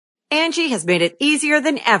Angie has made it easier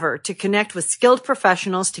than ever to connect with skilled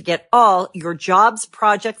professionals to get all your jobs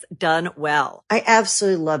projects done well. I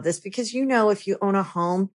absolutely love this because, if you own a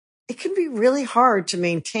home, it can be really hard to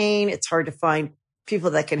maintain. It's hard to find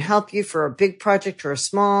people that can help you for a big project or a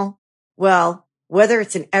small. Well, whether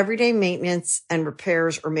it's in everyday maintenance and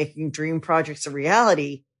repairs or making dream projects a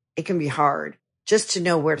reality, it can be hard just to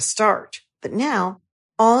know where to start. But now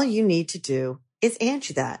all you need to do is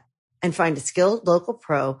Angie that and find a skilled local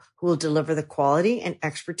pro who will deliver the quality and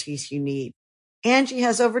expertise you need. Angie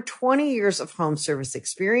has over 20 years of home service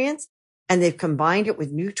experience, and they've combined it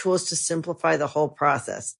with new tools to simplify the whole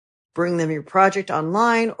process. Bring them your project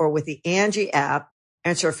online or with the Angie app,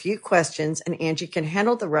 answer a few questions, and Angie can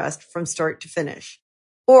handle the rest from start to finish.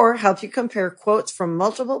 Or help you compare quotes from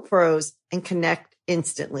multiple pros and connect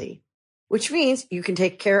instantly, which means you can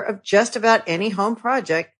take care of just about any home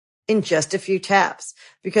project in just a few taps.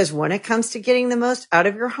 Because when it comes to getting the most out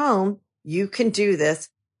of your home, you can do this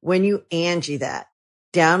when you Angie that.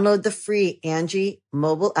 Download the free Angie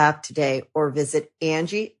mobile app today or visit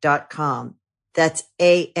Angie.com. That's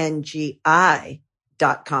ANGI.com.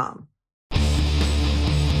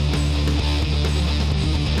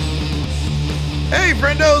 Hey,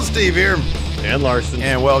 friendo, Steve here. And Larson.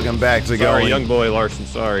 And welcome back to Sorry, Going. young boy, Larson.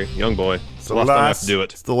 Sorry, young boy. It's the last time I have to do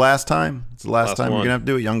it. It's the last time. It's the last time one. you're going to have to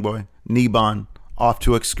do it, young boy. Niban, off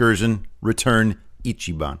to excursion, return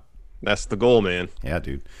Ichiban. That's the goal, man. Yeah,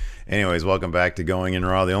 dude. Anyways, welcome back to Going in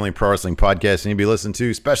Raw, the only pro wrestling podcast you need to be listening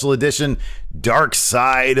to. Special edition, Dark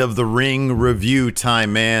Side of the Ring review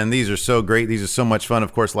time, man. These are so great. These are so much fun.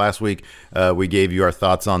 Of course, last week we gave you our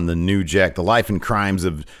thoughts on the New Jack, the life and crimes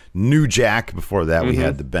of New Jack. Before that, we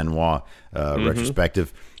had the Benoit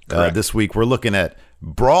retrospective. This week, we're looking at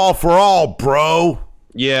Brawl for All, bro.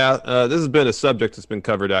 Yeah, this has been a subject that's been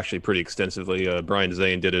covered actually pretty extensively. Brian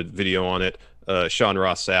Zane did a video on it. Sean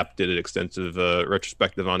Ross Sapp did an extensive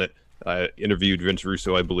retrospective on it. I interviewed Vince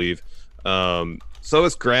Russo, I believe. So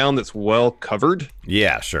it's ground that's well covered.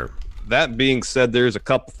 Yeah, sure. That being said, there's a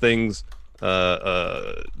couple things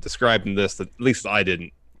described in this that at least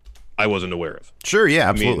I wasn't aware of. Sure, yeah,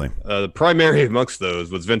 absolutely. The primary amongst those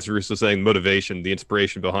was Vince Russo saying motivation, the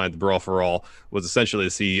inspiration behind the Brawl for All was essentially to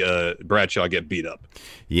see Bradshaw get beat up.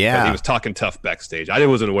 Yeah. But he was talking tough backstage. I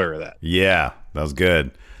wasn't aware of that. Yeah, that was good.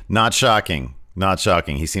 Not shocking. Not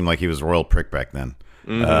shocking. He seemed like he was a royal prick back then.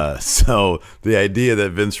 So the idea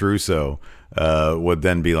that Vince Russo would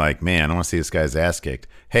then be like, man, I want to see this guy's ass kicked.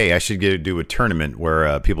 Hey, I should do a tournament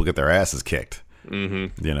where people get their asses kicked.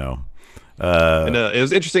 And it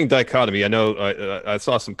was an interesting dichotomy. I know I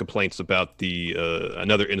saw some complaints about the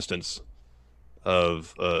another instance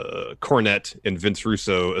of Cornette and Vince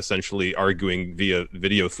Russo essentially arguing via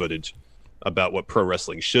video footage about what pro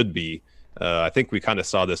wrestling should be. I think we kind of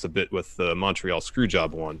saw this a bit with the Montreal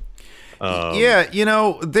Screwjob one.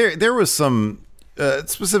 There was some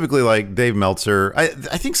specifically like Dave Meltzer. I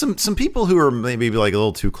think some people who are maybe like a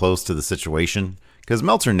little too close to the situation. Because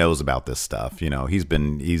Meltzer knows about this stuff, he's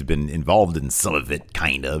been involved in some of it,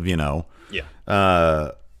 kind of,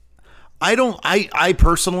 Yeah. I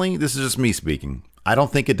personally, this is just me speaking. I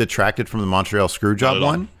don't think it detracted from the Montreal Screwjob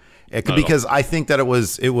one. Because I think that it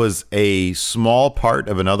was a small part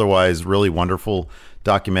of an otherwise really wonderful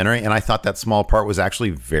documentary, and I thought that small part was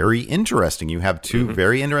actually very interesting. You have two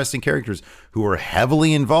very interesting characters who are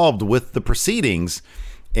heavily involved with the proceedings.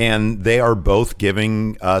 And they are both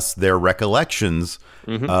giving us their recollections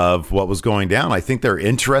of what was going down. I think they're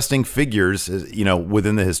interesting figures,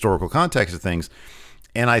 within the historical context of things.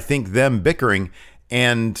 And I think them bickering.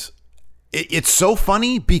 And it's so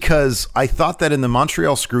funny because I thought that in the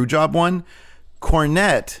Montreal Screwjob one,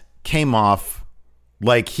 Cornette came off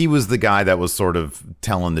like he was the guy that was sort of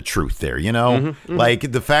telling the truth there,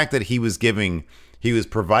 Like the fact that he was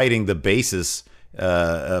providing the basis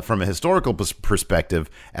from a historical perspective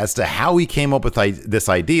as to how he came up with this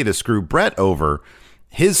idea to screw Brett over.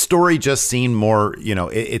 His story just seemed more,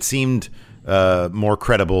 it seemed more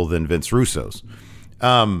credible than Vince Russo's.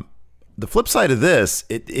 The flip side of this,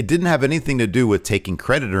 it didn't have anything to do with taking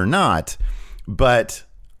credit or not, but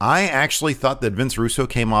I actually thought that Vince Russo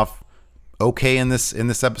came off okay in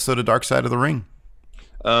this episode of Dark Side of the Ring.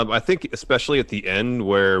 I think especially at the end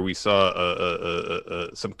where we saw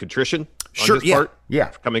some contrition on his part,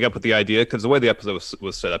 coming up with the idea, because the way the episode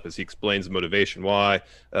was set up is he explains the motivation why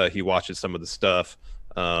he watches some of the stuff,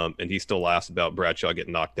 and he still laughs about Bradshaw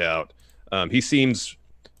getting knocked out. He seems,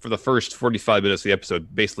 for the first 45 minutes of the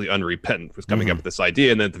episode, basically unrepentant with coming up with this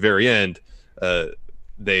idea, and then at the very end,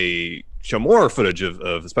 they show more footage of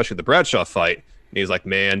especially the Bradshaw fight, and he's like,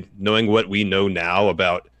 man, knowing what we know now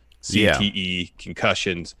about CTE,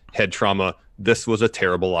 concussions, head trauma. This was a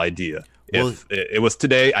terrible idea. Well, if it was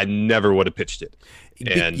today, I never would have pitched it.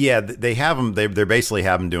 And yeah, they have them. They basically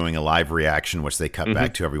have them doing a live reaction, which they cut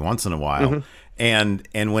back to every once in a while. And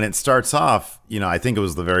when it starts off, I think it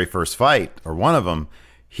was the very first fight or one of them.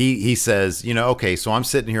 He says, okay, so I'm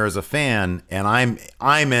sitting here as a fan and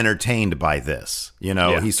I'm entertained by this.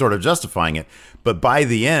 He's sort of justifying it. But by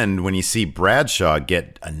the end, when you see Bradshaw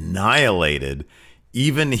get annihilated,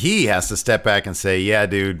 even he has to step back and say, yeah,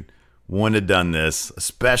 dude, wouldn't have done this,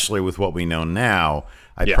 especially with what we know now.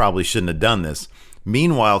 I probably shouldn't have done this.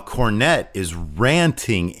 Meanwhile, Cornette is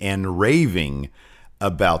ranting and raving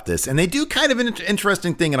about this. And they do kind of an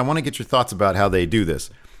interesting thing, and I want to get your thoughts about how they do this.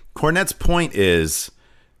 Cornette's point is,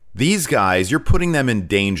 these guys, you're putting them in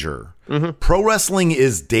danger. Pro wrestling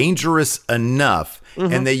is dangerous enough,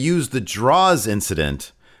 and they use the Draws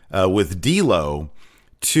incident with D'Lo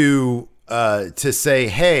to say,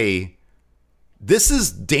 hey, this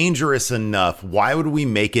is dangerous enough. Why would we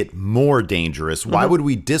make it more dangerous? Why would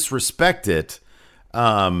we disrespect it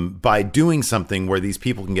by doing something where these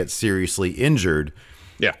people can get seriously injured?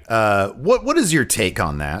 Yeah. What is your take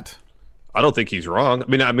on that? I don't think he's wrong.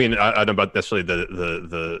 I don't know about necessarily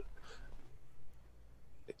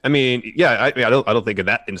I don't think in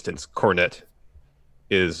that instance Cornette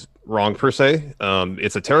is wrong per se.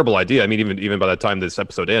 It's a terrible idea. I mean, even by the time this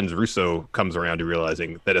episode ends, Russo comes around to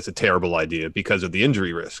realizing that it's a terrible idea because of the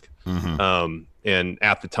injury risk. And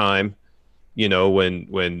at the time,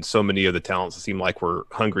 when so many of the talents seem like we're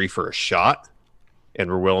hungry for a shot and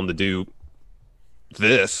we're willing to do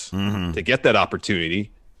this to get that opportunity,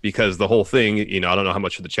 because the whole thing, I don't know how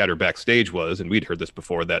much of the chatter backstage was, and we'd heard this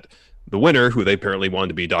before, that the winner, who they apparently wanted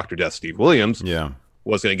to be Dr. Death Steve Williams,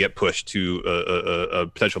 was going to get pushed to a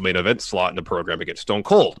potential main event slot in the program against Stone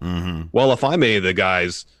Cold. Well, if I'm any of the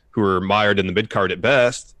guys who are mired in the mid card at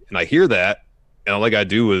best, and I hear that, and all I got to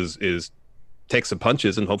do is take some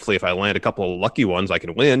punches, and hopefully if I land a couple of lucky ones, I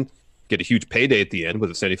can win, get a huge payday at the end with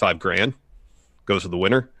a $75,000, goes to the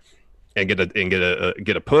winner, and get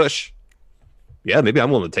a push. Yeah, maybe I'm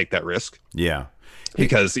willing to take that risk. Yeah.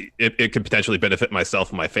 Because it could potentially benefit myself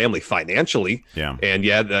and my family financially. Yeah. And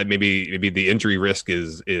maybe the injury risk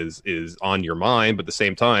is on your mind, but at the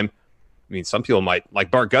same time, I mean, some people might, like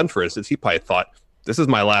Bart Gunn, for instance, he probably thought, this is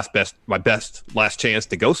my best last chance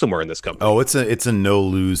to go somewhere in this company. Oh, it's a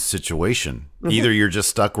no-lose situation. Either you're just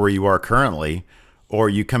stuck where you are currently, or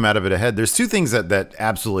you come out of it ahead. There's two things that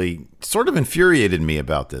absolutely sort of infuriated me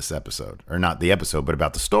about this episode, or not the episode, but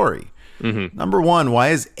about the story. Number one, why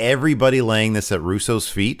is everybody laying this at Russo's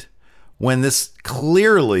feet when this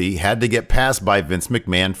clearly had to get passed by Vince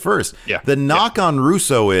McMahon first? Yeah. The knock on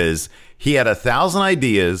Russo is he had 1,000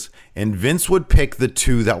 ideas and Vince would pick the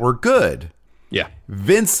two that were good. Yeah.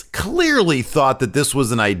 Vince clearly thought that this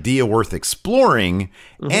was an idea worth exploring,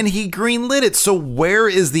 and he greenlit it. So where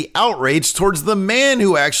is the outrage towards the man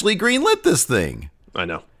who actually greenlit this thing? I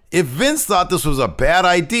know. If Vince thought this was a bad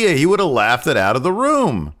idea, he would have laughed it out of the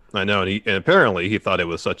room. I know, and apparently he thought it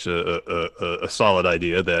was such a solid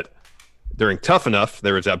idea that during Tough Enough,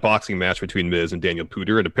 there was that boxing match between Miz and Daniel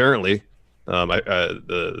Puder, and apparently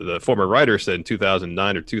the former writer said in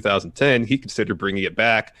 2009 or 2010 he considered bringing it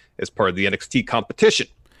back as part of the NXT competition.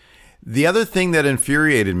 The other thing that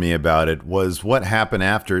infuriated me about it was what happened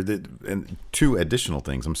after, and two additional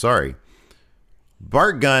things, I'm sorry.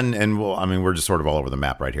 Bart Gunn, and we're just sort of all over the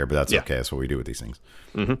map right here, but that's okay. That's what we do with these things.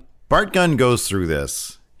 Bart Gunn goes through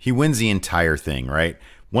this. He wins the entire thing, right?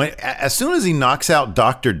 As soon as he knocks out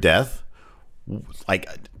Dr. Death, like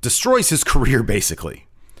destroys his career, basically.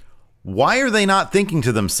 Why are they not thinking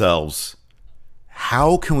to themselves,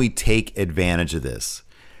 how can we take advantage of this?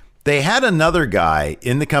 They had another guy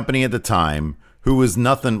in the company at the time who was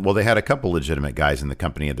nothing. Well, they had a couple legitimate guys in the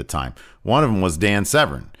company at the time. One of them was Dan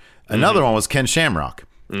Severn. Another one was Ken Shamrock.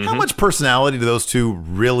 How much personality do those two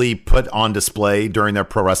really put on display during their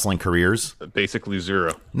pro wrestling careers? Basically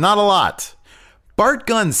zero. Not a lot. Bart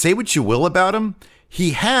Gunn, say what you will about him,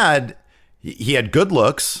 he had good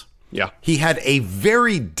looks. Yeah. He had a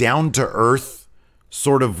very down-to-earth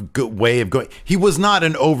sort of good way of going. He was not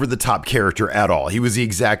an over-the-top character at all. He was the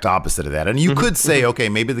exact opposite of that. And you could say, okay,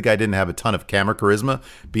 maybe the guy didn't have a ton of camera charisma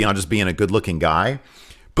beyond just being a good-looking guy.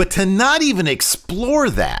 But to not even explore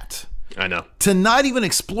that... I know. To not even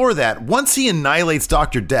explore that, once he annihilates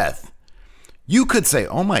Dr. Death, you could say,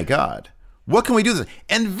 oh my God, what can we do this?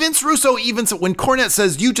 And Vince Russo, even when Cornette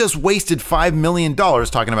says, you just wasted $5 million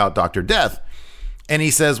talking about Dr. Death, and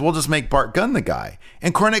he says, we'll just make Bart Gunn the guy.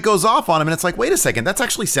 And Cornette goes off on him, and it's like, wait a second, that's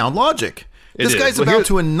actually sound logic. This guy's about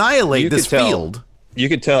to annihilate this field. You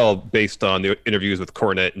could tell based on the interviews with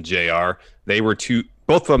Cornette and JR, they were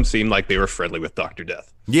both of them seemed like they were friendly with Dr.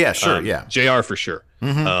 Death. Yeah, sure, yeah. JR for sure.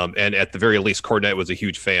 Mm-hmm. And at the very least, Cornette was a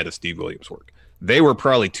huge fan of Steve Williams' work. They were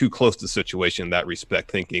probably too close to the situation in that respect,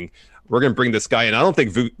 thinking, we're going to bring this guy in. I don't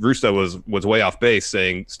think Russo was way off base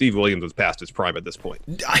saying Steve Williams was past his prime at this point.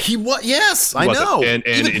 He was, yes, I know. And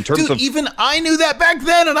even, in terms of, even I knew that back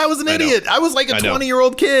then, and I was an idiot. I was like a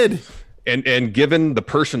 20-year-old kid. And given the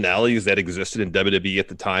personalities that existed in WWE at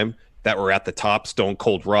the time that were at the top, Stone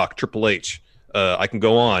Cold Rock, Triple H, I can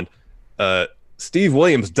go on. Steve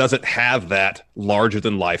Williams doesn't have that larger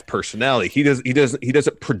than life personality. He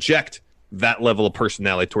doesn't project that level of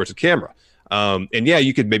personality towards the camera. And yeah,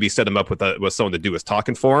 you could maybe set him up with someone to do his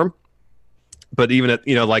talking for him. But even at,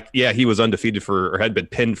 he was undefeated or had been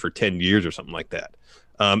pinned for 10 years or something like that.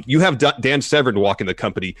 You have Dan Severn walking the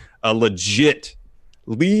company, a legit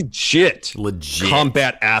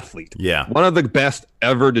combat athlete. Yeah. One of the best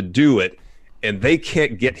ever to do it. And they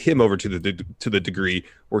can't get him over to the degree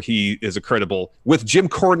where he is credible with Jim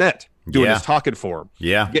Cornette doing his talking for him.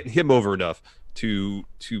 Yeah. Getting him over enough to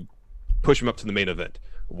push him up to the main event.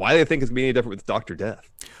 Why do they think it's going to be any different with Dr. Death?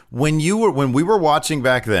 When we were watching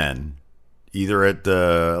back then, either at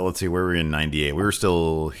let's see, where were we in 98? We were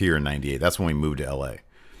still here in 98. That's when we moved to LA.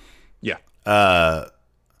 Yeah.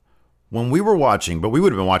 When we were watching, but we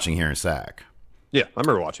would have been watching here in SAC. Yeah, I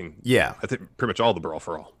remember watching. Yeah. I think pretty much all the Brawl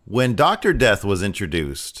for All. When Dr. Death was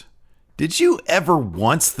introduced, did you ever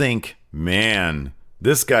once think, man,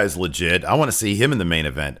 this guy's legit, I want to see him in the main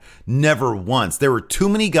event? Never once. There were too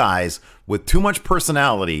many guys with too much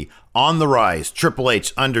personality on the rise. Triple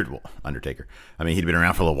H, Undertaker. I mean, he'd been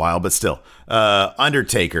around for a little while, but still.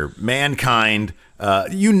 Undertaker, Mankind,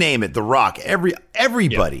 you name it, The Rock,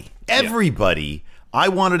 everybody. I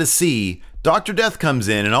wanted to see. Dr. Death comes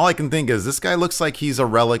in, and all I can think is this guy looks like he's a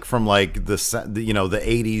relic from like the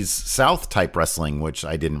 80s South type wrestling, which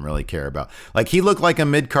I didn't really care about. Like he looked like a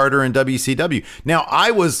mid-carder in WCW. Now I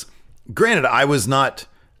was not,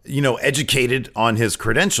 educated on his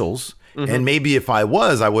credentials, and maybe if I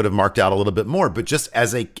was, I would have marked out a little bit more. But just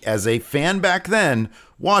as a fan back then,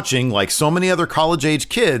 watching like so many other college age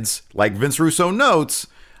kids, like Vince Russo notes,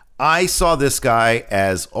 I saw this guy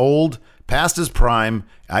as old, past his prime.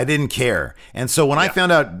 I didn't care. And so when I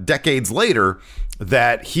found out decades later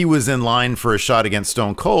that he was in line for a shot against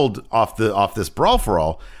Stone Cold off this Brawl for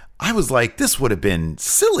All, I was like, this would have been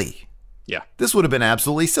silly. Yeah. This would have been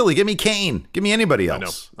absolutely silly. Give me Kane. Give me anybody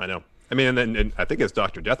else. I know. I mean, and I think as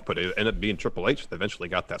Dr. Death put it, it ended up being Triple H that eventually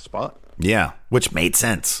got that spot. Yeah, which made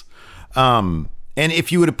sense. And if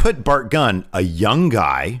you would have put Bart Gunn, a young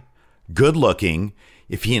guy, good looking,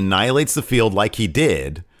 if he annihilates the field like he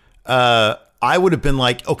did, I would have been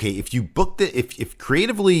like, okay, if you booked it, if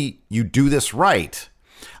creatively you do this right,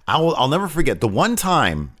 I'll never forget the one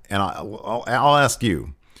time, and I'll ask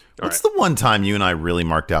you, what's the one time you and I really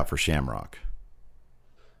marked out for Shamrock?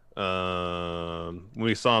 When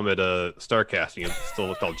we saw him at Starcasting, he still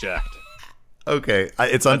looked all jacked. Okay,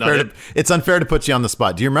 it's unfair to put you on the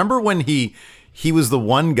spot. Do you remember when he was the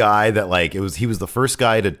one guy that like he was the first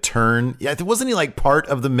guy to turn? Yeah, wasn't he like part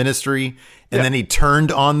of the ministry, and then he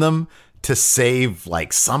turned on them to save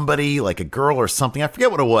like somebody, like a girl or something. I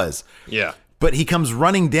forget what it was. Yeah. But he comes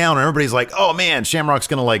running down and everybody's like, oh man, Shamrock's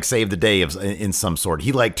going to like save the day in some sort.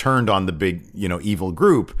 He like turned on the big, evil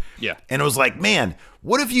group. Yeah. And it was like, man,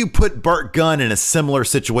 what if you put Bart Gunn in a similar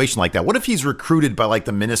situation like that? What if he's recruited by like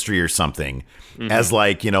the ministry or something as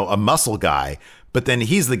like, a muscle guy, but then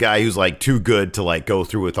he's the guy who's like too good to like go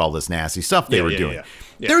through with all this nasty stuff they were doing.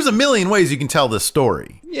 Yeah. There's a million ways you can tell this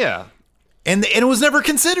story. Yeah. And it was never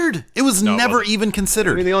considered. It was never even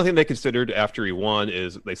considered. I mean, the only thing they considered after he won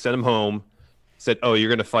is they sent him home, said, "Oh, you're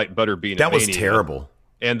going to fight Butterbean." That was terrible.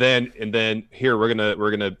 And then here we're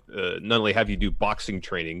gonna not only have you do boxing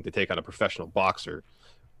training to take on a professional boxer,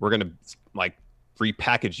 we're gonna like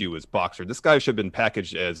repackage you as boxer. This guy should have been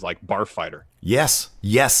packaged as like bar fighter. Yes,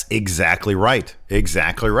 exactly right.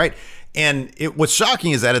 And what's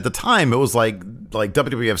shocking is that at the time it was like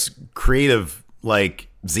WWF's creative like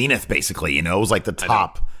zenith, basically, it was like the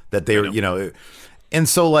top that they were, and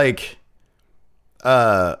so like,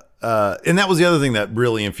 and that was the other thing that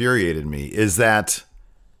really infuriated me is that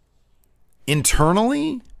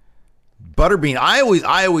internally, Butterbean, I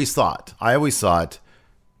always thought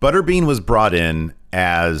Butterbean was brought in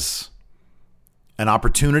as an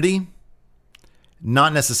opportunity,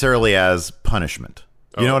 not necessarily as punishment.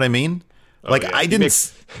 You know what I mean? I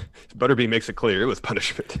didn't. Butterbean makes it clear it was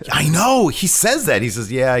punishment. I know. He says that. He says,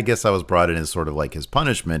 yeah, I guess I was brought in as sort of like his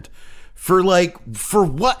punishment for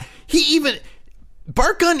what?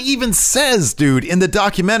 Bart Gunn even says, dude, in the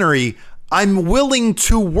documentary, I'm willing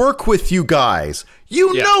to work with you guys.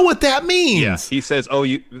 You know what that means. Yeah. He says,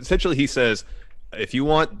 he says, if you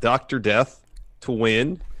want Dr. Death to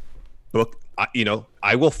win,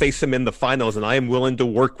 I will face him in the finals, and I am willing to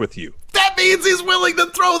work with you. That means he's willing to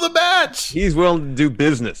throw the match. He's willing to do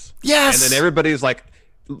business. Yes. And then everybody's like,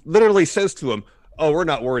 literally says to him, oh, we're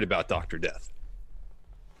not worried about Dr. Death.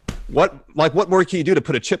 What more can you do to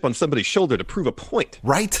put a chip on somebody's shoulder to prove a point?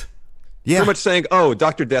 Right. Yeah. Pretty much saying, oh,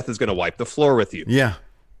 Dr. Death is going to wipe the floor with you. Yeah.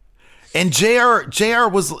 And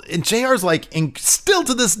JR's like, still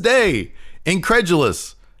to this day,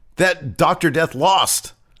 incredulous that Dr. Death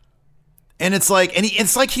lost. And it's like,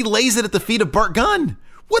 it's like he lays it at the feet of Bart Gunn.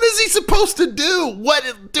 What is he supposed to do? What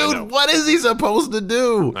is he supposed to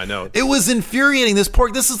do? I know. It was infuriating. This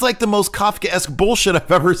is like the most Kafkaesque bullshit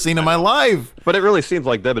I've ever seen in my life. But it really seems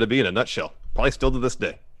like WWE in a nutshell. Probably still to this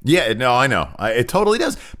day. Yeah, no, I know. It totally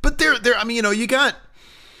does. But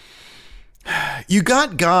you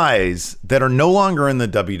got guys that are no longer in the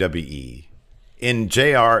WWE, in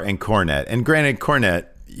JR and Cornette. And granted, Cornette,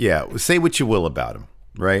 say what you will about him,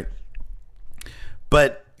 right?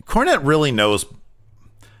 But Cornette really knows,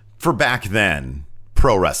 for back then,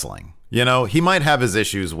 pro wrestling. He might have his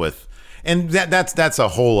issues with, and that's a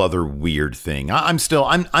whole other weird thing.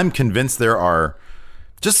 I'm convinced there are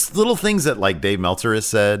just little things that, like Dave Meltzer has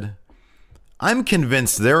said. I'm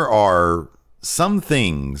convinced there are some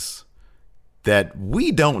things that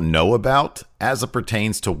we don't know about as it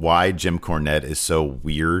pertains to why Jim Cornette is so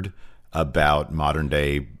weird about modern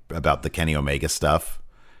day, about the Kenny Omega stuff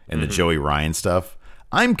and the Joey Ryan stuff.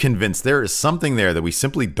 I'm convinced there is something there that we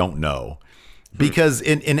simply don't know, because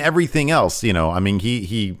in everything else,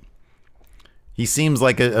 he seems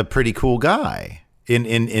like a pretty cool guy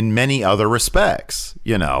in many other respects,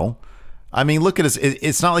 I mean, look at his.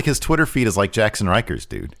 It's not like his Twitter feed is like Jackson Riker's,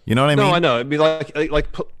 dude. You know what I mean? No, I know. It'd be like I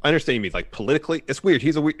understand you mean like politically. It's weird.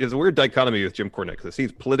 There's a weird dichotomy with Jim Cornette, because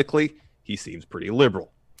he seems pretty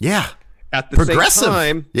liberal. Yeah. At the same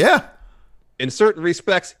time, yeah. In certain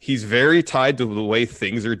respects, he's very tied to the way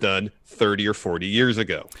things are done 30 or 40 years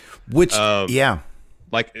ago. Which,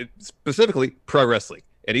 like specifically pro wrestling,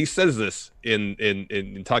 and he says this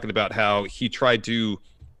in talking about how he tried to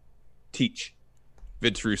teach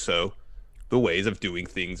Vince Russo the ways of doing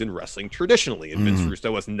things in wrestling traditionally, and Vince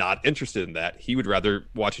Russo was not interested in that. He would rather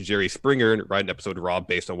watch Jerry Springer and write an episode of Raw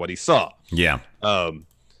based on what he saw. Yeah. And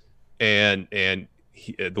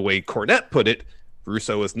the way Cornette put it,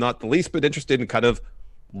 Russo was not the least bit interested in kind of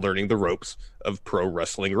learning the ropes of pro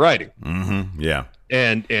wrestling writing. Yeah.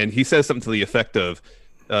 And he says something to the effect of,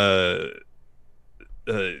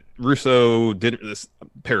 Russo didn't, this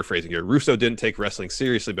paraphrasing here, Russo didn't take wrestling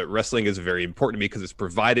seriously, but wrestling is very important to me because it's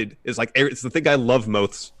the thing I love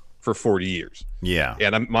most for 40 years. Yeah.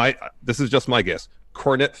 And this is just my guess.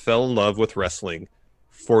 Cornette fell in love with wrestling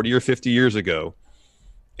 40 or 50 years ago.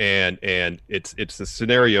 And it's a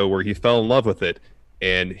scenario where he fell in love with it,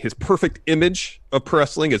 and his perfect image of pro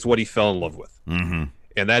wrestling is what he fell in love with. And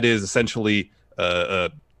that is essentially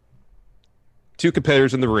two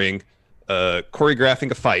competitors in the ring, choreographing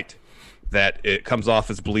a fight that it comes off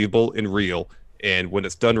as believable and real, and when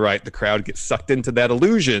it's done right, the crowd gets sucked into that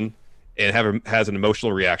illusion and has an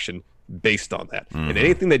emotional reaction based on that. And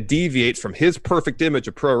anything that deviates from his perfect image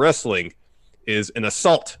of pro wrestling is an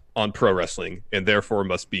assault on pro wrestling, and therefore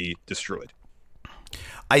must be destroyed.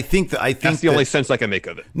 I think that's the only sense I can make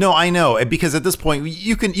of it. No, I know, because at this point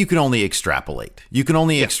you can only extrapolate. You can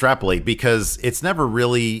only extrapolate, because it's never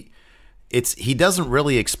really. He doesn't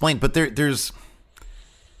really explain, but there's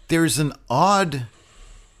an odd.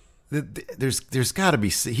 There's got to be.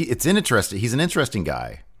 It's interesting. He's an interesting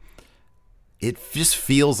guy. It just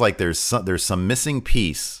feels like there's some missing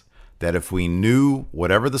piece that if we knew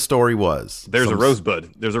whatever the story was, there's a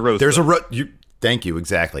rosebud. Thank you.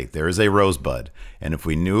 Exactly. There is a rosebud. And if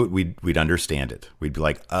we knew it, we'd understand it. We'd be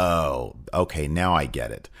like, oh, okay, now I get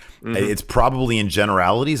it. It's probably in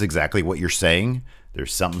generalities exactly what you're saying.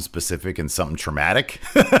 There's something specific and something traumatic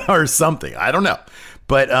or something. I don't know.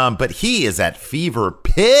 But he is at fever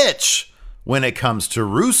pitch when it comes to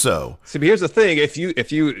Russo. See, but here's the thing. If you,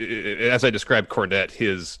 as I described Cornette,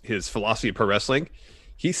 his philosophy of pro wrestling,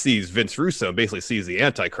 he sees Vince Russo and basically sees the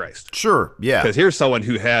Antichrist. Sure, yeah. Because here's someone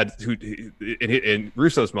who in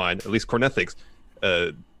Russo's mind, at least Cornette thinks,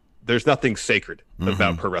 there's nothing sacred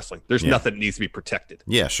about pro wrestling. There's nothing that needs to be protected.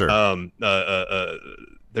 Yeah, sure.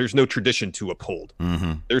 There's no tradition to uphold.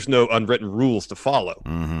 There's no unwritten rules to follow.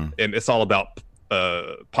 And it's all about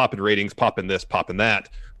popping ratings, popping this, popping that,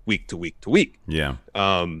 week to week to week. Yeah.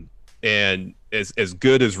 And as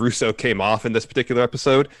good as Russo came off in this particular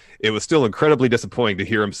episode, it was still incredibly disappointing to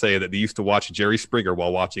hear him say that they used to watch Jerry Springer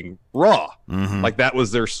while watching Raw. Like that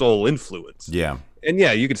was their sole influence. Yeah. And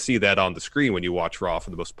yeah, you could see that on the screen when you watch Raw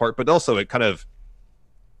for the most part, but also it kind of,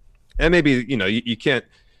 and maybe, you can't,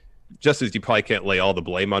 just as you probably can't lay all the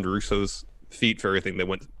blame on Russo's feet for everything that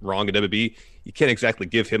went wrong at WWE, you can't exactly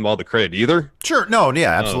give him all the credit either. Sure. No,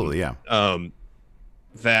 yeah, absolutely. Yeah.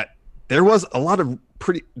 That there was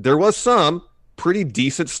some pretty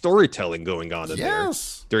decent storytelling going on in there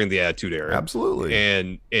during the Attitude Era. Absolutely.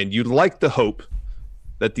 And you'd like to hope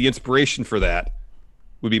that the inspiration for that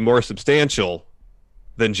would be more substantial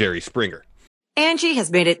than Jerry Springer. Angie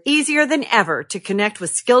has made it easier than ever to connect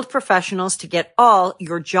with skilled professionals to get all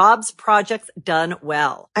your jobs projects done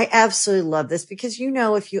well. I absolutely love this because,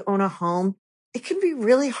 if you own a home, it can be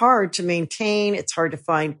really hard to maintain. It's hard to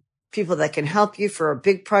find people that can help you for a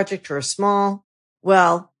big project or a small.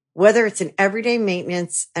 Well, whether it's in everyday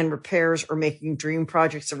maintenance and repairs or making dream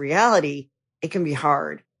projects a reality, it can be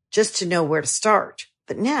hard just to know where to start.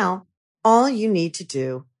 But now all you need to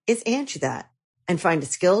do is Angie that and find a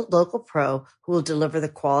skilled local pro who will deliver the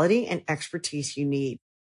quality and expertise you need.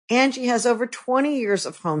 Angie has over 20 years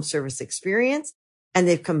of home service experience, and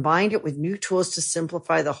they've combined it with new tools to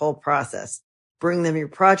simplify the whole process. Bring them your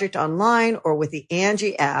project online or with the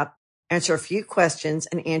Angie app, answer a few questions,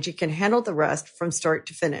 and Angie can handle the rest from start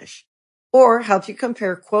to finish. Or help you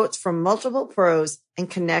compare quotes from multiple pros and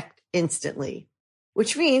connect instantly,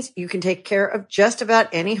 which means you can take care of just about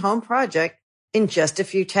any home project in just a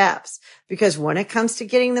few taps. Because when it comes to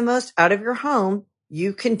getting the most out of your home,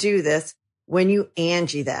 you can do this when you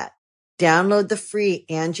Angie that. Download the free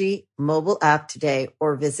Angie mobile app today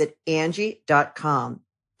or visit Angie.com.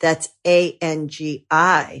 That's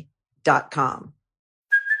ANGI.com.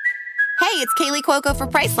 Hey, it's Kaylee Cuoco for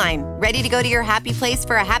Priceline. Ready to go to your happy place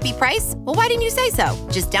for a happy price? Well, why didn't you say so?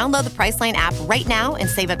 Just download the Priceline app right now and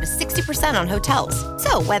save up to 60% on hotels.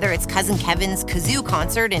 So whether it's Cousin Kevin's Kazoo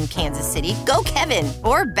Concert in Kansas City, go Kevin,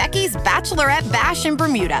 or Becky's Bachelorette Bash in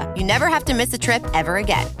Bermuda, you never have to miss a trip ever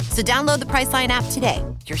again. So download the Priceline app today.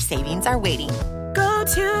 Your savings are waiting. Go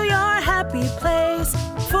to your happy place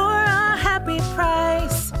for a happy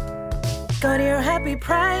price. Go to your happy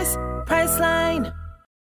price, Priceline.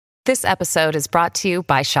 This episode is brought to you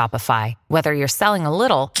by Shopify. Whether you're selling a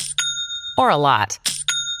little or a lot,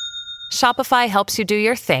 Shopify helps you do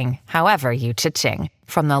your thing, however you cha-ching.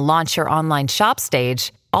 From the launch your online shop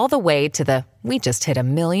stage, all the way to the we just hit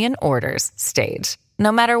 1 million orders stage.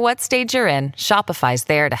 No matter what stage you're in, Shopify's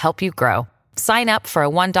there to help you grow. Sign up for a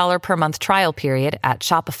 $1 per month trial period at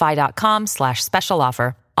shopify.com/special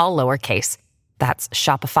offer, all lowercase. That's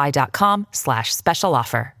shopify.com/special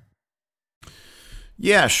offer.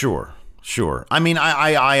 Yeah, sure. I mean,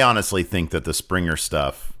 I honestly think that the Springer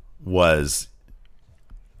stuff was,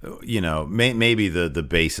 maybe the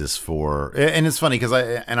basis for, and it's funny because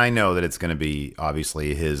I know that it's going to be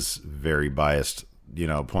obviously his very biased,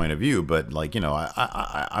 point of view, but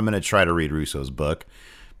I'm going to try to read Russo's book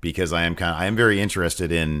because I am very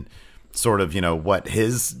interested in sort of, what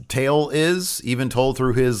his tale is, even told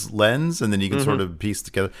through his lens, and then you can sort of piece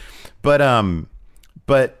together. But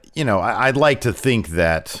I'd like to think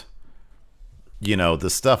that, the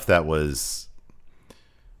stuff that was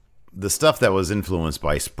influenced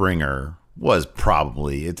by Springer was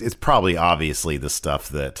probably, it's probably obviously the stuff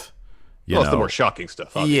that, it's the more shocking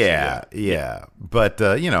stuff. Yeah. But,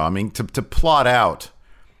 to plot out,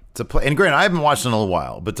 and granted, I haven't watched it in a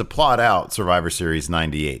while, but to plot out Survivor Series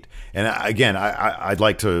 98. And again, I'd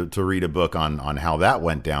like to read a book on how that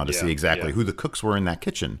went down to see exactly who the cooks were in that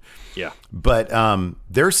kitchen. Yeah. But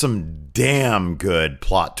there's some damn good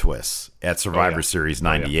plot twists at Survivor Series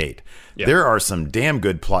 98. Yeah. There are some damn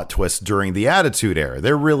good plot twists during the Attitude Era.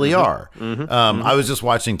 There really are. I was just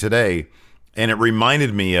watching today, and it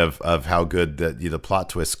reminded me of how good the plot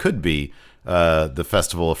twists could be. The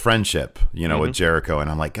Festival of Friendship, with Jericho. And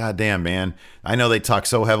I'm like, God damn, man. I know they talk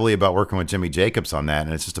so heavily about working with Jimmy Jacobs on that.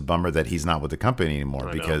 And it's just a bummer that he's not with the company anymore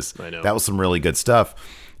because that was some really good stuff.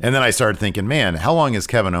 And then I started thinking, man, how long is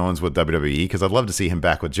Kevin Owens with WWE? Because I'd love to see him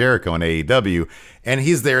back with Jericho in AEW. And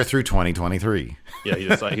he's there through 2023. Yeah,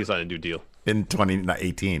 he's signed a new deal. In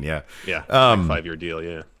 2018, yeah. Yeah, 5-year deal,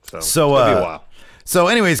 yeah. So it's gonna be a while. So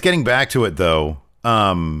anyways, getting back to it, though,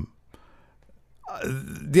 the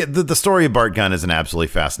story of Bart Gunn is an absolutely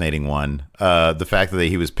fascinating one. The fact that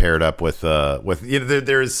he was paired up with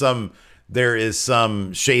there is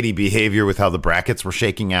some shady behavior with how the brackets were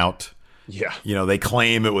shaking out. Yeah, they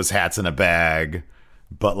claim it was hats in a bag,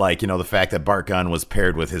 but the fact that Bart Gunn was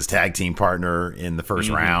paired with his tag team partner in the first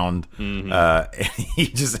round, and he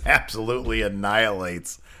just absolutely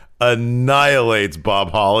annihilates annihilates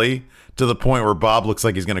Bob Holly to the point where Bob looks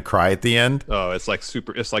like he's going to cry at the end. Oh, it's like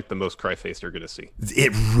the most cry face you're going to see.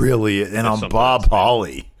 It really is. And on Bob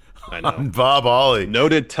Holly. I know. On Bob Holly.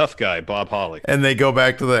 Noted tough guy, Bob Holly. And they go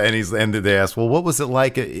back to and they ask, well, what was it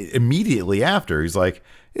like immediately after? He's like,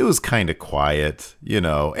 it was kind of quiet,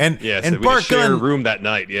 And so we Bart shared Gunn, a room that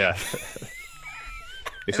night, yeah.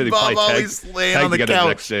 They said Bob Holly's laying on the couch the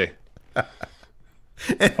next day.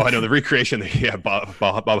 I know the recreation. Yeah, Bob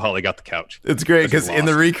Holly got the couch. It's great because in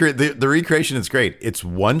the recreation, it's great. It's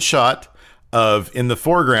one shot of in the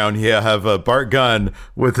foreground. You have Bart Gunn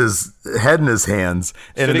with his head in his hands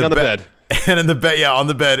and sitting on the bed. And in the bed, on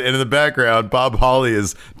the bed, and in the background, Bob Holly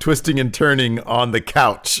is twisting and turning on the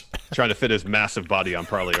couch, trying to fit his massive body on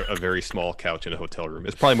probably a very small couch in a hotel room.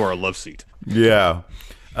 It's probably more a love seat. Yeah.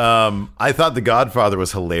 I thought The Godfather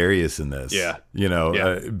was hilarious in this. Yeah.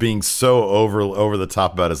 Being so over the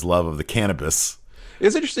top about his love of the cannabis.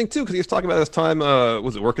 It's interesting too because he was talking about his time.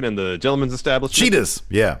 Was it working in the gentleman's establishment? Cheetahs.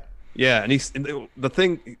 Yeah. Yeah, and the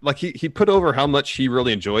thing, like he put over how much he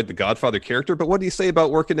really enjoyed the Godfather character, but what did he say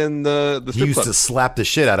about working in the strip He used club? to slap the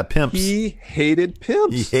shit out of pimps. He hated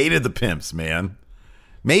pimps. He hated the pimps, man.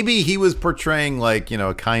 Maybe he was portraying like,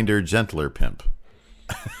 a kinder, gentler pimp.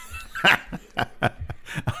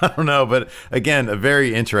 I don't know, but again, a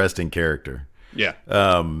very interesting character. Yeah.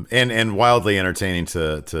 And wildly entertaining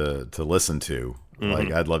to listen to. Mm-hmm.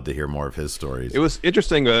 Like, I'd love to hear more of his stories. It was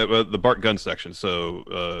interesting, the Bart Gunn section.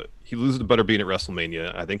 So he loses to Butterbean at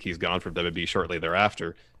WrestleMania. I think he's gone from WWE shortly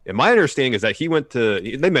thereafter. And my understanding is that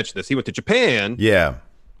they mentioned this, he went to Japan. Yeah.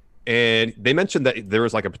 And they mentioned that there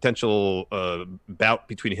was like a potential bout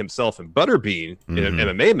between himself and Butterbean in an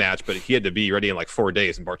MMA match, but he had to be ready in like 4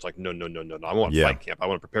 days. And Bart's like, no. I want fight camp. I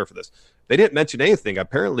want to prepare for this. They didn't mention anything.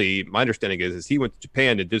 Apparently, my understanding is he went to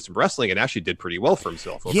Japan and did some wrestling and actually did pretty well for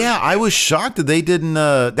himself. Yeah, I was shocked that they didn't.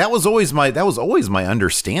 That was always my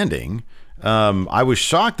understanding. I was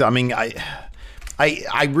shocked. I mean, I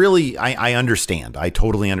understand. I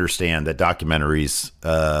totally understand that documentaries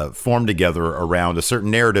form together around a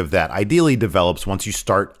certain narrative that ideally develops once you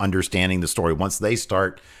start understanding the story. Once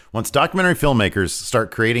documentary filmmakers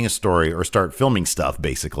start creating a story or start filming stuff,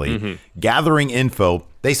 basically, gathering info,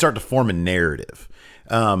 they start to form a narrative.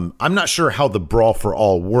 I'm not sure how the Brawl for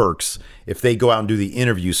All works if they go out and do the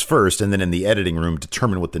interviews first and then in the editing room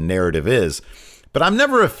determine what the narrative is. But I'm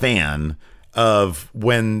never a fan of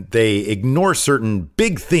when they ignore certain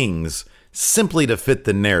big things simply to fit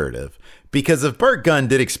the narrative. Because if Bart Gunn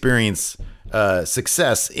did experience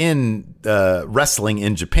success in wrestling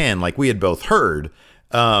in Japan, like we had both heard,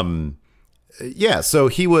 so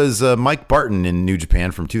he was Mike Barton in New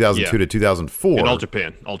Japan from 2002 to 2004. In All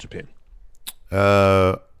Japan.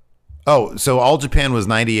 So All Japan was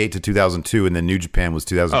 98 to 2002, and then New Japan was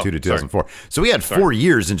 2002 to 2004. Sorry. So we had 4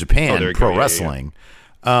 years in Japan pro wrestling.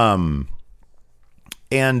 Yeah.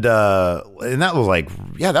 And that was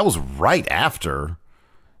that was right after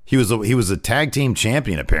he was a tag team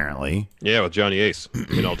champion apparently. Yeah, with Johnny Ace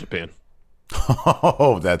in All Japan.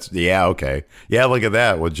 Oh, okay. Yeah, look at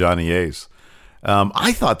that with Johnny Ace.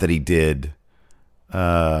 I thought that he did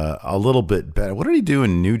a little bit better. What did he do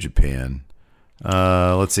in New Japan?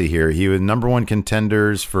 Let's see here. He was number one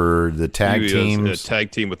contenders for the tag teams. A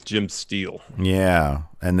tag team with Jim Steele. Yeah,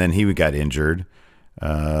 and then he got injured.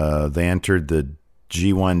 They entered the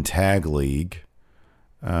G1 Tag League.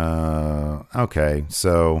 Okay,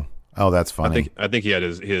 so that's funny. I think he had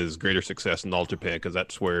his greater success in All Japan because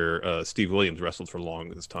that's where Steve Williams wrestled for long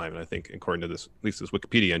this time, and I think according to this, at least this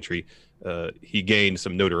Wikipedia entry, he gained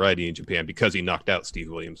some notoriety in Japan because he knocked out Steve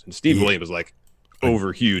Williams, and Steve Williams was like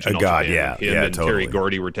over huge in All Japan. Him and totally. Terry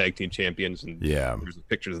Gordy were tag team champions, and there's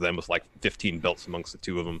pictures of them with like 15 belts amongst the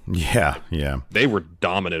two of them. Yeah. They were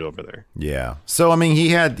dominant over there. Yeah. So I mean, he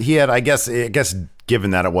had I guess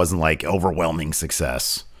given that it wasn't like overwhelming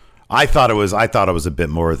success, I thought it was a bit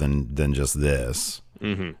more than just this.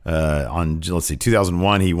 On let's see,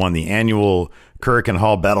 2001, he won the annual Kurikan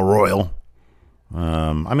Hall Battle Royal.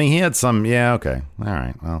 I mean, he had some. Yeah. Okay. All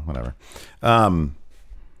right. Well, whatever.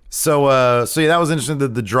 So that was interesting.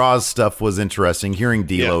 The draws stuff was interesting. Hearing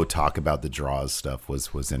D'Lo talk about the draws stuff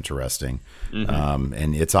was interesting.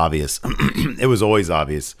 And it's obvious. It was always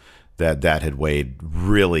obvious that had weighed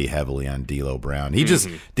really heavily on D'Lo Brown.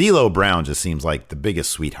 D'Lo Brown just seems like the biggest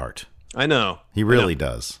sweetheart. I know. He really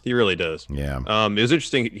does. He really does. Yeah. It was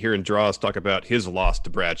interesting hearing Draws talk about his loss to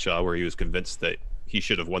Bradshaw, where he was convinced that he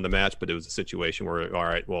should have won the match, but it was a situation where, all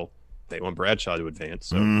right, well, they want Bradshaw to advance.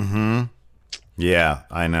 So. Yeah,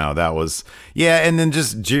 I know. That was... Yeah, and then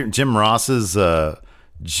just Jim Ross's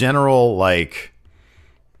general, like...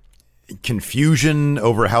 confusion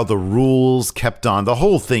over how the rules kept on. The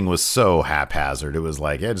whole thing was so haphazard. It was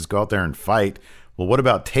like, yeah, just go out there and fight. Well, what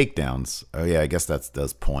about takedowns? Oh yeah, I guess that's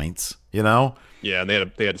does points, you know? Yeah, and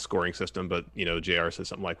they had a scoring system, but you know, JR said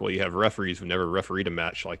something like, well, you have referees who never refereed a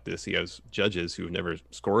match like this. He has judges who've never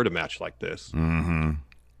scored a match like this. Mm-hmm.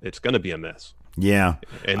 It's going to be a mess. Yeah.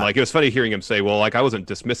 And like, it was funny hearing him say, well, like, I wasn't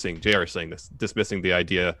dismissing, JR saying this, dismissing the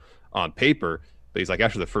idea on paper, but he's like,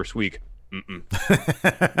 after the first week,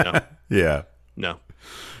 no. Yeah. No.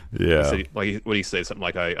 Yeah. He said, like, what did he say? Something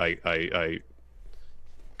like, I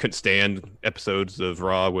couldn't stand episodes of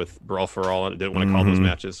Raw with Brawl for All, and didn't want to call those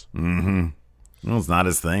matches. Mm-hmm. Well, it's not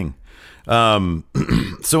his thing.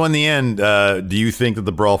 So in the end, do you think that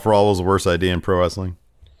the Brawl for All was the worst idea in pro wrestling?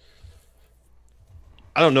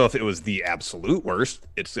 I don't know if it was the absolute worst.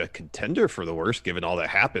 It's a contender for the worst, given all that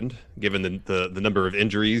happened. Given the number of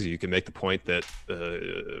injuries, you can make the point that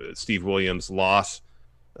Steve Williams' loss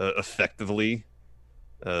effectively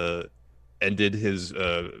ended his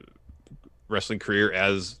wrestling career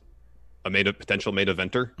as a potential main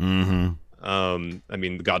eventer. Mm-hmm. I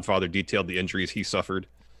mean, the Godfather detailed the injuries he suffered.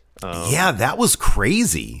 Yeah, that was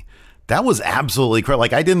crazy. That was absolutely crazy.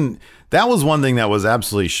 Like, that was one thing that was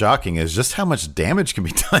absolutely shocking, is just how much damage can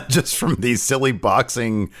be done just from these silly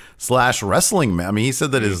boxing / wrestling. I mean, he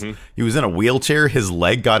said that he was in a wheelchair, his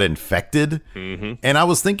leg got infected. Mm-hmm. And I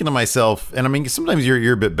was thinking to myself, and I mean, sometimes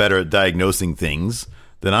you're a bit better at diagnosing things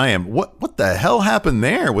than I am. What the hell happened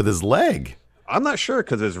there with his leg? I'm not sure,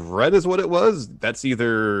 because as red as what it was, that's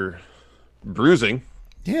either bruising.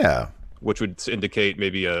 Yeah. Which would indicate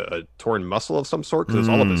maybe a torn muscle of some sort, because it's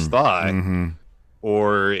all of his thigh. Mm-hmm.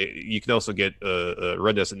 Or you can also get a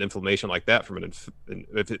redness and inflammation like that from because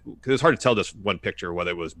it's hard to tell just one picture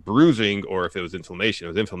whether it was bruising or if it was inflammation. It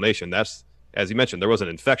was inflammation. That's, as you mentioned, there was an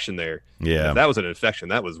infection there. Yeah. If that was an infection,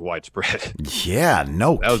 that was widespread. Yeah,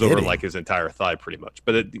 no That was kidding. over like his entire thigh pretty much.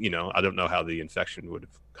 But, I don't know how the infection would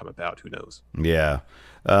have come about. Who knows? Yeah.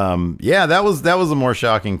 Yeah, that was a more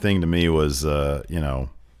shocking thing to me was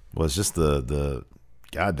just the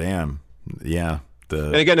goddamn, yeah.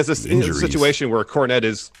 And again, it's a situation where Cornette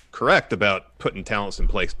is correct about putting talents in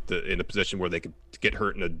place in a position where they could get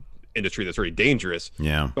hurt in an industry that's already dangerous.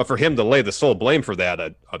 Yeah. But for him to lay the sole blame for that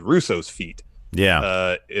on Russo's feet,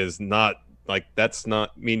 is not like, that's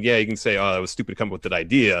not. I mean, yeah, you can say, oh, it was stupid to come up with that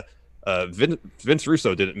idea. Vince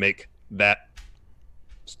Russo didn't make that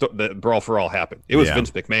Brawl for All happen. It was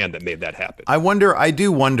Vince McMahon that made that happen. I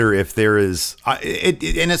do wonder if there is, and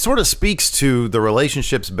it sort of speaks to the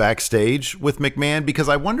relationships backstage with McMahon, because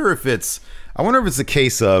I wonder if it's a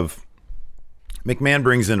case of McMahon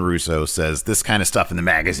brings in Russo, says this kind of stuff in the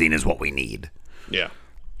magazine is what we need. Yeah.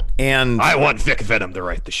 And I want Vic Venom to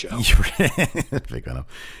write the show. Vic Venom.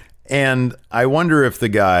 And I wonder if the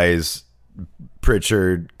guys,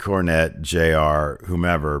 Pritchard, Cornette, JR,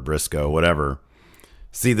 whomever, Briscoe, whatever,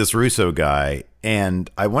 see this Russo guy, and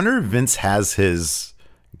I wonder if Vince has his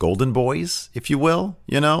golden boys, if you will,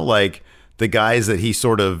 like the guys that he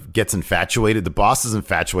sort of gets infatuated. The boss is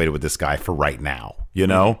infatuated with this guy for right now,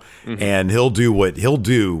 mm-hmm. and he'll do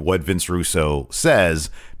what Vince Russo says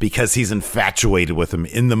because he's infatuated with him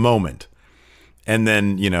in the moment. And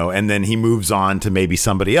then, and then he moves on to maybe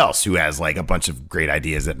somebody else who has like a bunch of great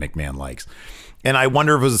ideas that McMahon likes. And I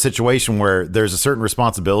wonder if it was a situation where there's a certain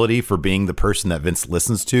responsibility for being the person that Vince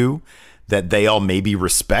listens to that they all maybe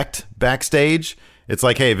respect backstage. It's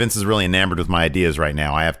like, hey, Vince is really enamored with my ideas right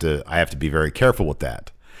now. I have to be very careful with that.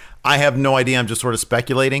 I have no idea. I'm just sort of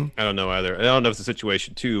speculating. I don't know either. I don't know if it's a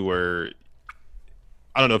situation too where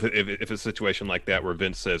I don't know if it's a situation like that where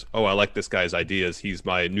Vince says, "Oh, I like this guy's ideas. He's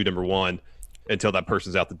my new number one," until that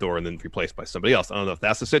person's out the door and then replaced by somebody else. I don't know if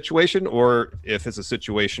that's the situation or if it's a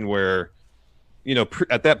situation where,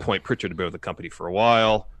 at that point, Pritchard had been with the company for a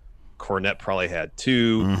while. Cornette probably had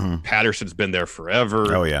two. Mm-hmm. Patterson's been there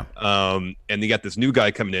forever. Oh, yeah. And you got this new guy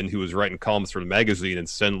coming in who was writing columns for the magazine and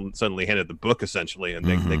suddenly handed the book, essentially. And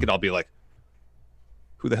they could all be like,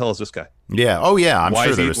 who the hell is this guy? Yeah. Oh, yeah. I'm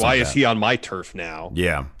sure there is why is he on my turf now?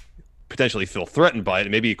 Yeah. Potentially feel threatened by it.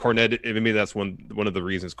 And maybe that's one of the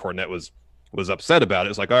reasons Cornette was upset about it.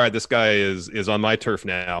 It's like, all right, this guy is on my turf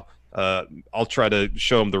now. I'll try to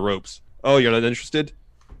show him the ropes. Oh, you're not interested?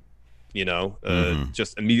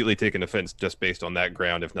 Just immediately taking offense just based on that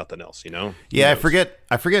ground, if nothing else, Yeah, I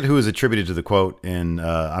forget who is attributed to the quote, and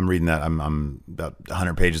I'm reading that. I'm about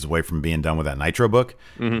 100 pages away from being done with that Nitro book.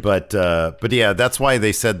 Mm-hmm. But yeah, that's why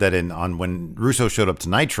they said that when Russo showed up to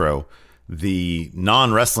Nitro, the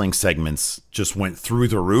non-wrestling segments just went through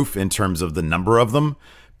the roof in terms of the number of them,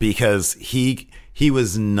 because he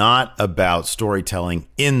was not about storytelling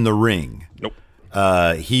in the ring. Nope.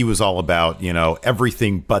 he was all about,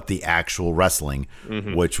 everything but the actual wrestling,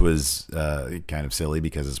 which was kind of silly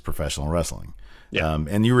because it's professional wrestling. Yeah.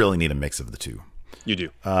 And you really need a mix of the two. You do.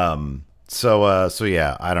 So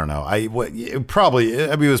yeah, I don't know. It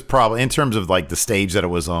was probably in terms of like the stage that it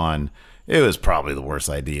was on, it was probably the worst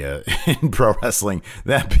idea in pro wrestling.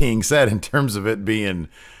 That being said, in terms of it being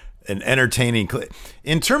an entertaining,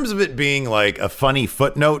 in terms of it being like a funny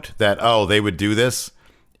footnote that, they would do this,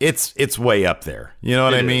 it's way up there. You know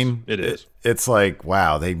what I mean? It is. It's like,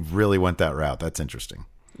 wow, they really went that route. That's interesting.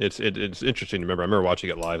 It's interesting to remember. I remember watching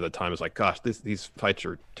it live at the time. It's like, gosh, these fights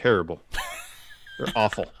are terrible. They're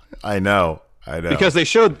awful. I know. Because they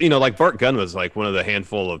showed, like Bart Gunn was like one of the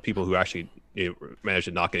handful of people who actually managed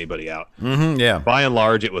to knock anybody out. Yeah. By and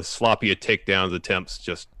large, it was sloppy takedowns attempts.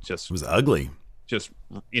 Just it was ugly. Just,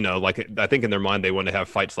 like I think in their mind they wanted to have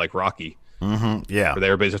fights like Rocky. Yeah. Where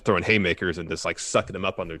everybody's just throwing haymakers and just like sucking them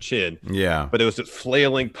up on their chin. Yeah. But it was just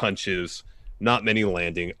flailing punches, not many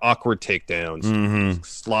landing, awkward takedowns,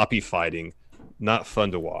 sloppy fighting, not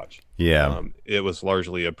fun to watch. Yeah. It was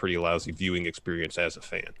largely a pretty lousy viewing experience as a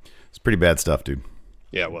fan. It's pretty bad stuff, dude.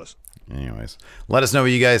 Yeah, it was. Anyways, let us know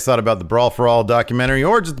what you guys thought about the Brawl for All documentary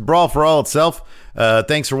or just the Brawl for All itself.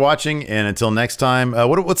 Thanks for watching, and until next time,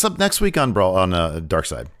 what's up next week on Brawl on Dark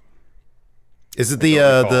Side? Is it the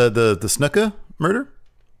Snuka murder?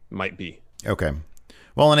 Might be. Okay.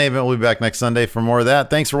 Well, in any event, we'll be back next Sunday for more of that.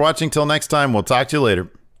 Thanks for watching. Till next time, we'll talk to you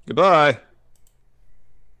later. Goodbye.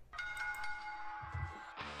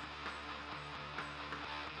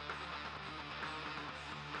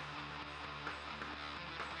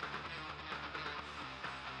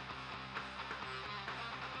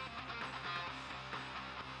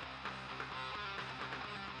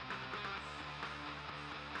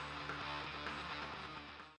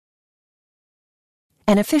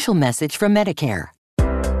 An official message from Medicare.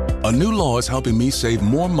 A new law is helping me save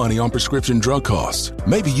more money on prescription drug costs.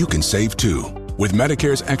 Maybe you can save too. With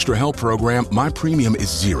Medicare's Extra Help program, my premium is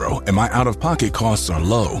zero and my out-of-pocket costs are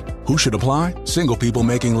low. Who should apply? Single people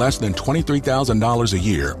making less than $23,000 a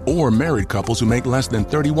year or married couples who make less than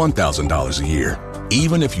 $31,000 a year.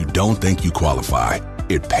 Even if you don't think you qualify,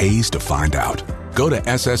 it pays to find out. Go to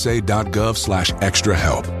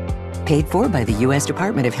ssa.gov/extrahelp. Paid for by the U.S.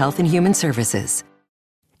 Department of Health and Human Services.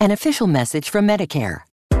 An official message from Medicare.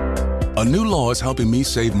 A new law is helping me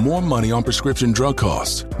save more money on prescription drug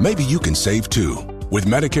costs. Maybe you can save too. With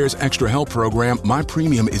Medicare's Extra Help program, my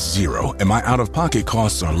premium is zero and my out-of-pocket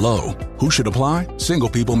costs are low. Who should apply? Single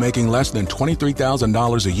people making less than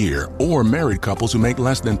 $23,000 a year or married couples who make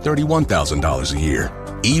less than $31,000 a year.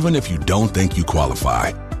 Even if you don't think you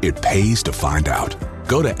qualify, it pays to find out.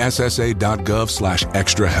 Go to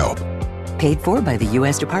ssa.gov/extrahelp. Paid for by the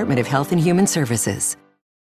U.S. Department of Health and Human Services.